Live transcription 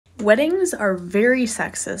Weddings are very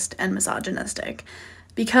sexist and misogynistic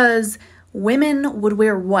because women would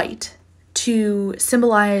wear white to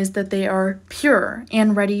symbolize that they are pure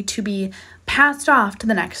and ready to be passed off to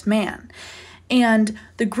the next man. And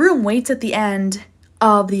the groom waits at the end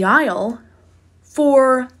of the aisle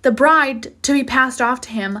for the bride to be passed off to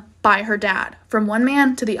him by her dad, from one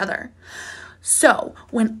man to the other. So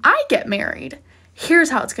when I get married,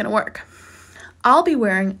 here's how it's going to work. I'll be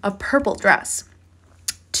wearing a purple dress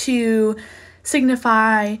to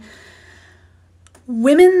signify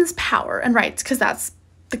women's power and rights, because that's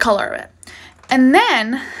the color of it. And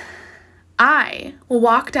then I will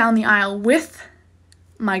walk down the aisle with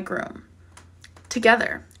my groom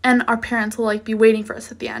together, and our parents will be waiting for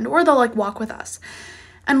us at the end, or they'll walk with us,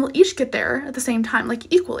 and we'll each get there at the same time,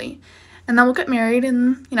 equally, and then we'll get married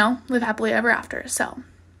and live happily ever after. So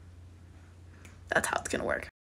that's how it's gonna work.